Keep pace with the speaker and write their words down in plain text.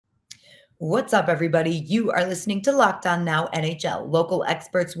What's up, everybody? You are listening to Locked On Now NHL, local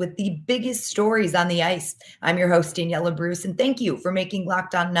experts with the biggest stories on the ice. I'm your host, Daniela Bruce, and thank you for making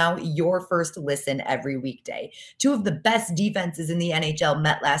Locked On Now your first listen every weekday. Two of the best defenses in the NHL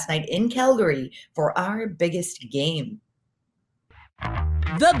met last night in Calgary for our biggest game.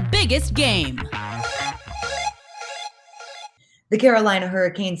 The biggest game. The Carolina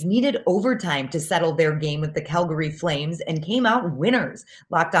Hurricanes needed overtime to settle their game with the Calgary Flames and came out winners.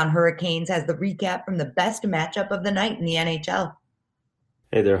 Locked On Hurricanes has the recap from the best matchup of the night in the NHL.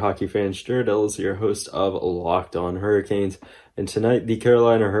 Hey there, hockey fans. Jared Ellis, your host of Locked On Hurricanes. And tonight, the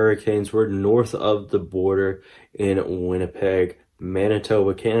Carolina Hurricanes were north of the border in Winnipeg,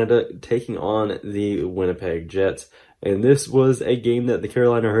 Manitoba, Canada, taking on the Winnipeg Jets. And this was a game that the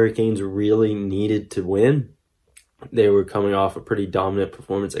Carolina Hurricanes really needed to win. They were coming off a pretty dominant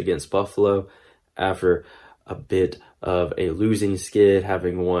performance against Buffalo after a bit of a losing skid,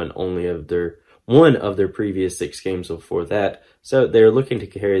 having won one of their previous 6 games before that. So they're looking to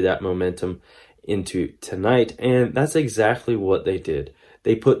carry that momentum into tonight, and that's exactly what they did.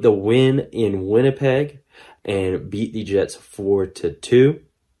 They put the win in Winnipeg and beat the Jets 4-2.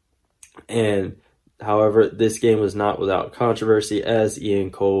 And however, this game was not without controversy, as Ian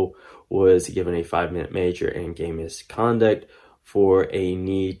Cole was given a 5-minute major and game misconduct for a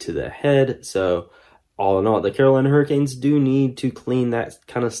knee to the head. So all in all, the Carolina Hurricanes do need to clean that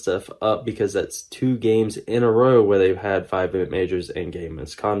kind of stuff up, because that's 2 games in a row where they've had 5-minute majors and game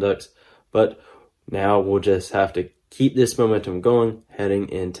misconducts. But now we'll just have to keep this momentum going heading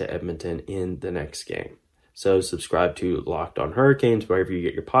into Edmonton in the next game. So subscribe to Locked On Hurricanes wherever you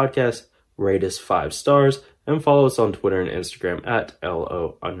get your podcasts, rate us 5 stars, and follow us on Twitter and Instagram at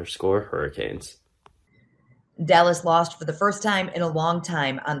LO_Hurricanes. Dallas lost for the first time in a long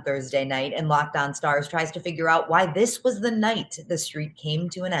time on Thursday night, and Locked On Stars tries to figure out why this was the night the streak came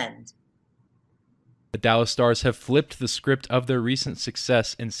to an end. The Dallas Stars have flipped the script of their recent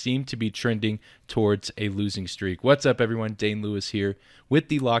success and seem to be trending towards a losing streak. What's up, everyone? Dane Lewis here with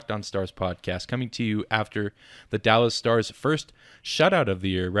the Locked On Stars podcast, coming to you after the Dallas Stars' first shutout of the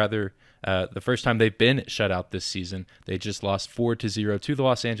year, the first time they've been shut out this season. They just lost 4-0 to the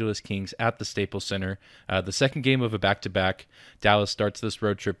Los Angeles Kings at the Staples Center. The second game of a back-to-back. Dallas starts this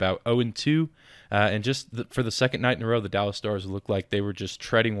road trip out 0-2. And for the second night in a row, the Dallas Stars looked like they were just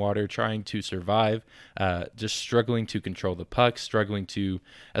treading water, trying to survive, just struggling to control the puck, struggling to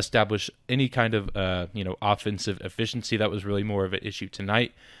establish any kind of offensive efficiency. That was really more of an issue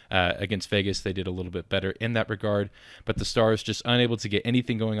tonight. Against Vegas, they did a little bit better in that regard, but the Stars just unable to get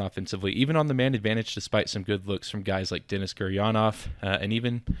anything going offensively, even on the man advantage, despite some good looks from guys like Denis Gurianov and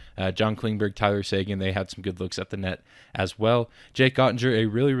even John Klingberg, Tyler Seguin. They had some good looks at the net as well. Jake Ottinger, a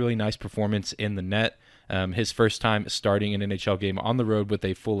really, really nice performance in the net. His first time starting an NHL game on the road with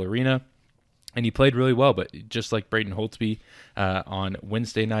a full arena. And he played really well, but just like Braden Holtby on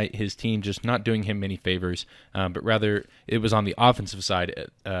Wednesday night, his team just not doing him many favors, but rather it was on the offensive side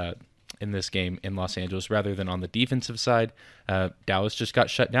in this game in Los Angeles rather than on the defensive side. Dallas just got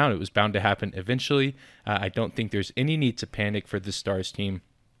shut down. It was bound to happen eventually. I don't think there's any need to panic for the Stars team.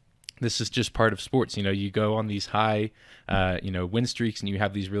 This is just part of sports. You go on these high, win streaks, and you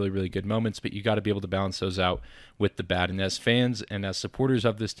have these really, really good moments, but you got to be able to balance those out with the bad. And as fans and as supporters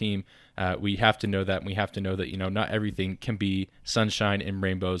of this team, we have to know that, and we have to know that, not everything can be sunshine and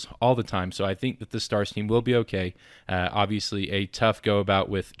rainbows all the time. So I think that the Stars team will be okay. Obviously, a tough go about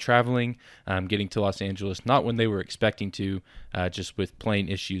with traveling, getting to Los Angeles, not when they were expecting to, just with plane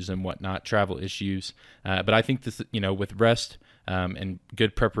issues and whatnot, travel issues. But I think this, with rest, and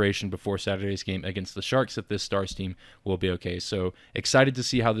good preparation before Saturday's game against the Sharks, that this Stars team will be okay. So excited to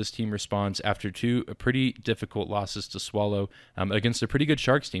see how this team responds after 2 pretty difficult losses to swallow against a pretty good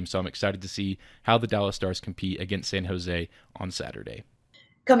Sharks team. So I'm excited to see how the Dallas Stars compete against San Jose on Saturday.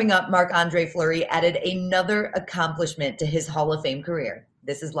 Coming up, Marc-Andre Fleury added another accomplishment to his Hall of Fame career.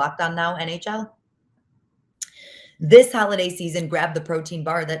 This is Locked On Now NHL. This holiday season, grab the protein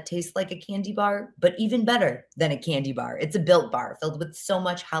bar that tastes like a candy bar, but even better than a candy bar. It's a Built Bar filled with so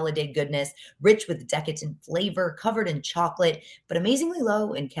much holiday goodness, rich with decadent flavor, covered in chocolate, but amazingly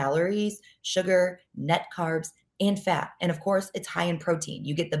low in calories, sugar, net carbs, and fat. And of course, it's high in protein.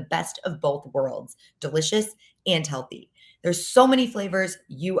 You get the best of both worlds, delicious and healthy. There's so many flavors,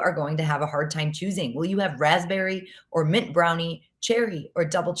 you are going to have a hard time choosing. Will you have raspberry or mint brownie, cherry or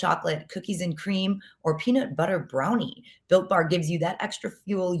double chocolate, cookies and cream, or peanut butter brownie? Built Bar gives you that extra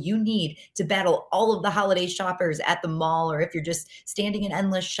fuel you need to battle all of the holiday shoppers at the mall, or if you're just standing in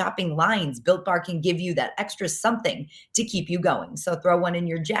endless shopping lines, Built Bar can give you that extra something to keep you going. So throw one in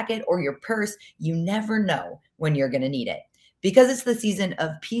your jacket or your purse. You never know when you're going to need it. Because it's the season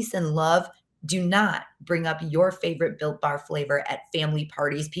of peace and love, do not bring up your favorite Built Bar flavor at family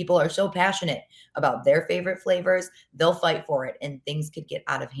parties. People are so passionate about their favorite flavors, they'll fight for it, and things could get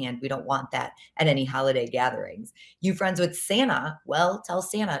out of hand. We don't want that at any holiday gatherings. You friends with Santa? Well, tell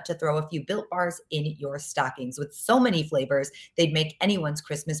Santa to throw a few Built Bars in your stockings. With so many flavors, they'd make anyone's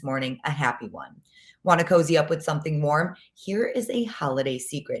Christmas morning a happy one. Want to cozy up with something warm? Here is a holiday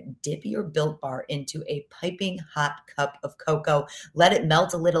secret. Dip your Built Bar into a piping hot cup of cocoa. Let it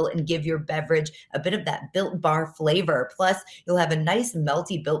melt a little and give your beverage a bit of that Built Bar flavor. Plus, you'll have a nice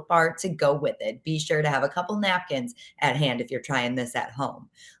melty Built Bar to go with it. Be sure to have a couple napkins at hand if you're trying this at home.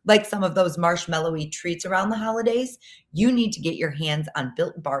 Like some of those marshmallowy treats around the holidays, you need to get your hands on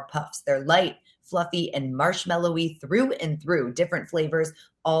Built Bar Puffs. They're light, fluffy, and marshmallowy through and through. Different flavors,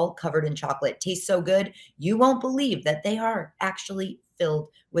 all covered in chocolate. Taste so good, you won't believe that they are actually filled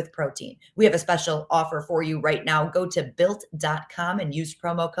with protein. We have a special offer for you right now. Go to built.com and use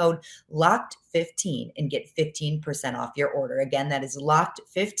promo code LOCKED15 and get 15% off your order. Again, that is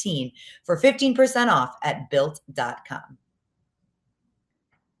LOCKED15 for 15% off at built.com.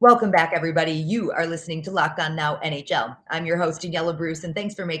 Welcome back, everybody. You are listening to Locked On Now NHL. I'm your host, Daniela Bruce, and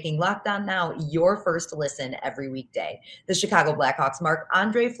thanks for making Locked On Now your first listen every weekday. The Chicago Blackhawks'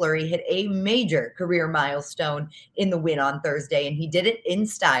 Marc-Andre Fleury hit a major career milestone in the win on Thursday, and he did it in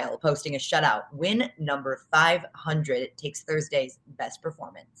style, posting a shutout. Win number 500. It takes Thursday's best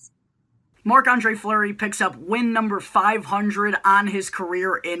performance. Marc-Andre Fleury picks up win number 500 on his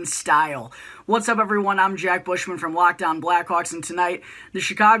career in style. What's up, everyone? I'm Jack Bushman from Locked On Blackhawks, and tonight, the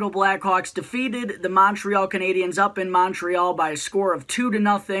Chicago Blackhawks defeated the Montreal Canadiens up in Montreal by a score of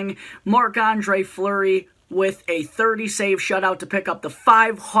 2-0. Marc-Andre Fleury with a 30-save shutout to pick up the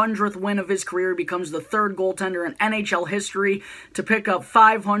 500th win of his career. Becomes the third goaltender in NHL history to pick up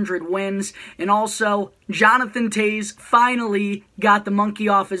 500 wins. And also, Jonathan Toews finally got the monkey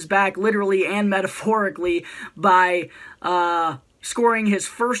off his back, literally and metaphorically, by scoring his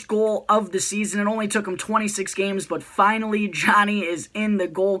first goal of the season. It only took him 26 games, but finally Johnny is in the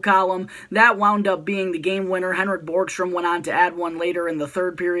goal column. That wound up being the game winner. Henrik Borgstrom went on to add one later in the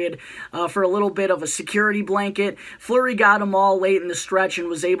third period for a little bit of a security blanket. Fleury got them all late in the stretch and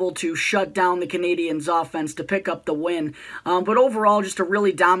was able to shut down the Canadiens' offense to pick up the win. But overall, just a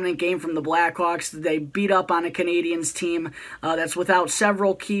really dominant game from the Blackhawks. They beat up on a Canadiens team that's without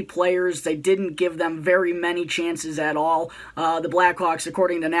several key players. They didn't give them very many chances at all. The Blackhawks,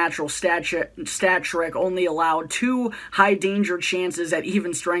 according to Natural Stat Trick, only allowed 2 high-danger chances at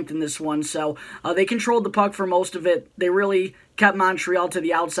even strength in this one. So they controlled the puck for most of it. They really kept Montreal to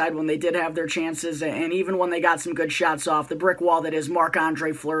the outside when they did have their chances, and even when they got some good shots off, the brick wall that is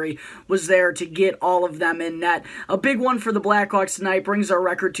Marc-Andre Fleury was there to get all of them in net. A big one for the Blackhawks tonight, brings our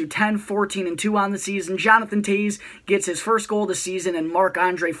record to 10-14-2 on the season. Jonathan Toews gets his first goal of the season, and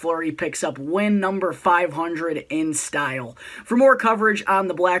Marc-Andre Fleury picks up win number 500 in style. For more coverage on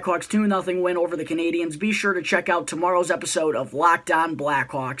the Blackhawks' 2-0 win over the Canadiens, be sure to check out tomorrow's episode of Locked On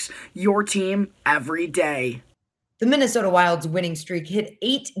Blackhawks, your team every day. The Minnesota Wild's winning streak hit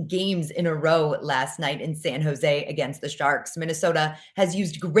 8 games in a row last night in San Jose against the Sharks. Minnesota has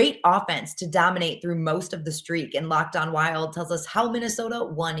used great offense to dominate through most of the streak, and Locked On Wild tells us how Minnesota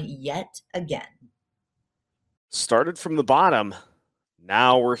won yet again. Started from the bottom.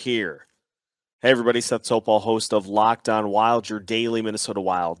 Now we're here. Hey everybody, Seth Topol, host of Locked On Wild, your daily Minnesota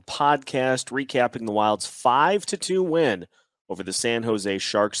Wild podcast, recapping the Wild's 5-2 win over the San Jose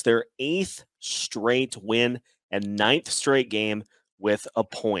Sharks, their 8th straight win and 9th straight game with a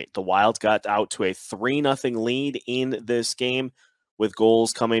point. The Wild got out to a 3-0 lead in this game, with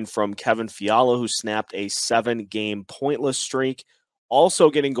goals coming from Kevin Fiala, who snapped a 7-game pointless streak. Also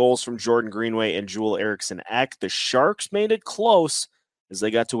getting goals from Jordan Greenway and Joel Eriksson Ek. The Sharks made it close as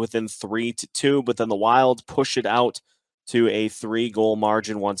they got to within 3-2, but then the Wild pushed it out to a 3-goal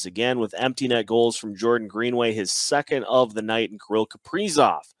margin once again, with empty net goals from Jordan Greenway, his second of the night, and Kirill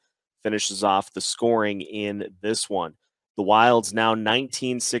Kaprizov finishes off the scoring in this one. The Wild's now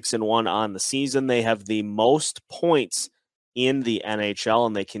 19-6-1 on the season. They have the most points in the NHL,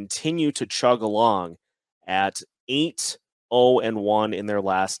 and they continue to chug along at 8-0-1 in their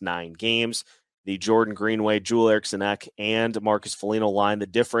last 9 games. The Jordan Greenway, Joel Eriksson Ek, and Marcus Foligno line the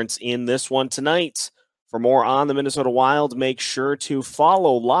difference in this one tonight. For more on the Minnesota Wild, make sure to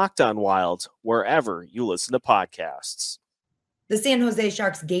follow Locked On Wild wherever you listen to podcasts. The San Jose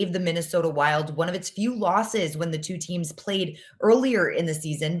Sharks gave the Minnesota Wild one of its few losses when the two teams played earlier in the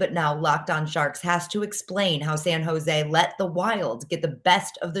season, but now Locked On Sharks has to explain how San Jose let the Wild get the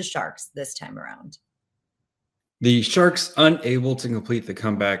best of the Sharks this time around. The Sharks unable to complete the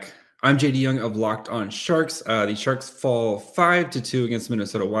comeback I'm JD Young of Locked On Sharks. The Sharks fall 5-2 against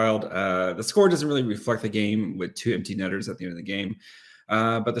Minnesota Wild. The score doesn't really reflect the game with 2 empty netters at the end of the game.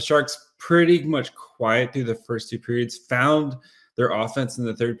 But the Sharks pretty much quiet through the first 2 periods, found their offense in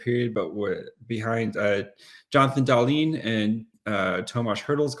the third period, but were behind Jonathan Dahlin and Tomas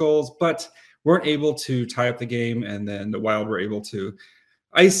Hertl's goals, but weren't able to tie up the game. And then the Wild were able to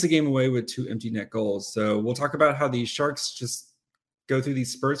ice the game away with 2 empty net goals. So we'll talk about how the Sharks just go through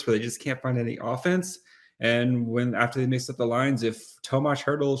these spurts where they just can't find any offense. And when after they mix up the lines, if Tomas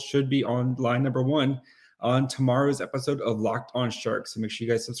Hertl should be on line number 1 on tomorrow's episode of Locked On Sharks. So make sure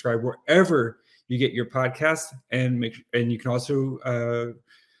you guys subscribe wherever you get your podcast, and you can also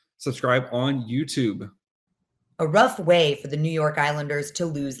subscribe on YouTube. A rough way for the New York Islanders to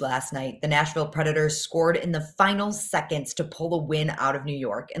lose last night. The Nashville Predators scored in the final seconds to pull a win out of New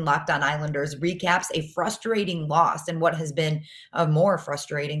York. And Locked On Islanders recaps a frustrating loss in what has been a more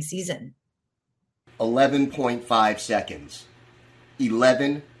frustrating season. 11.5 seconds.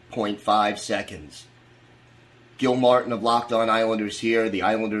 11.5 seconds. Gil Martin of Locked On Islanders here. The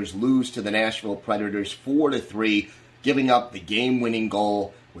Islanders lose to the Nashville Predators 4-3, giving up the game-winning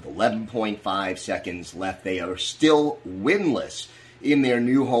goal with 11.5 seconds left. They are still winless in their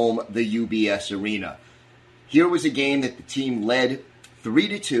new home, the UBS Arena. Here was a game that the team led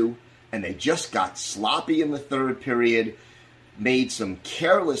 3-2, and they just got sloppy in the third period, made some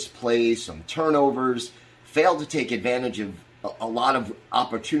careless plays, some turnovers, failed to take advantage of a lot of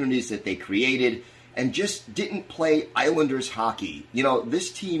opportunities that they created, and just didn't play Islanders hockey. You know,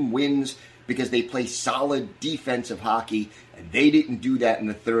 this team wins because they play solid defensive hockey, and they didn't do that in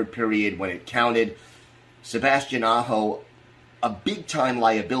the third period when it counted. Sebastian Aho, a big-time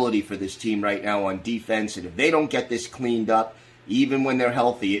liability for this team right now on defense, and if they don't get this cleaned up, even when they're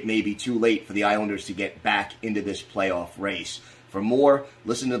healthy, it may be too late for the Islanders to get back into this playoff race. For more,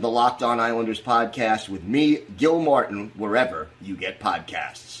 listen to the Locked On Islanders podcast with me, Gil Martin, wherever you get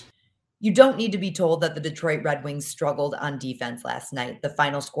podcasts. You don't need to be told that the Detroit Red Wings struggled on defense last night. The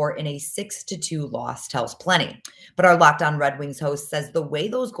final score in a 6-2 loss tells plenty. But our Locked On Red Wings host says the way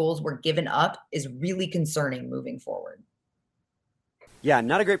those goals were given up is really concerning moving forward. Yeah,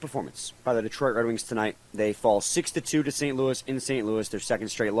 not a great performance by the Detroit Red Wings tonight. They fall 6-2 to St. Louis in St. Louis, their second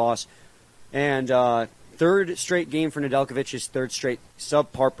straight loss. And third straight game for Nedeljkovic's third straight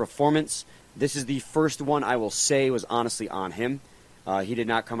subpar performance. This is the first one I will say was honestly on him. He did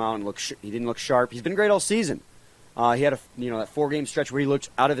not come out and he didn't look sharp. He's been great all season. He had that 4-game stretch where he looked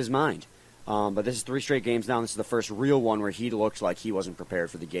out of his mind. But this is 3 straight games now. This is the first real one where he looked like he wasn't prepared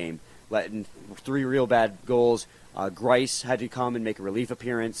for the game. Letting 3 real bad goals. Greiss had to come and make a relief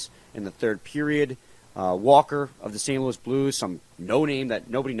appearance in the third period. Walker of the St. Louis Blues, some no-name that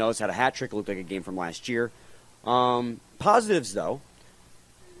nobody knows, had a hat trick. It looked like a game from last year. Positives, though.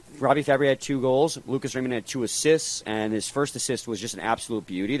 Robbie Fabry had 2 goals. Lucas Raymond had 2 assists, and his first assist was just an absolute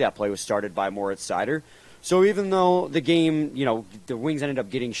beauty. That play was started by Moritz Seider. So even though the game, the Wings ended up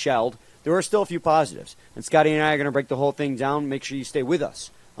getting shelled, there were still a few positives. And Scotty and I are going to break the whole thing down. Make sure you stay with us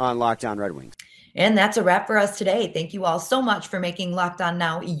on Locked On Red Wings. And that's a wrap for us today. Thank you all so much for making Locked On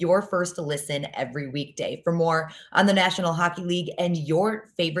Now your first listen every weekday. For more on the National Hockey League and your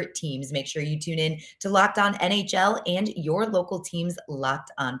favorite teams, make sure you tune in to Locked On NHL and your local team's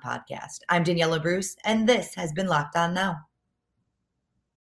Locked On podcast. I'm Daniela Bruce, and this has been Locked On Now.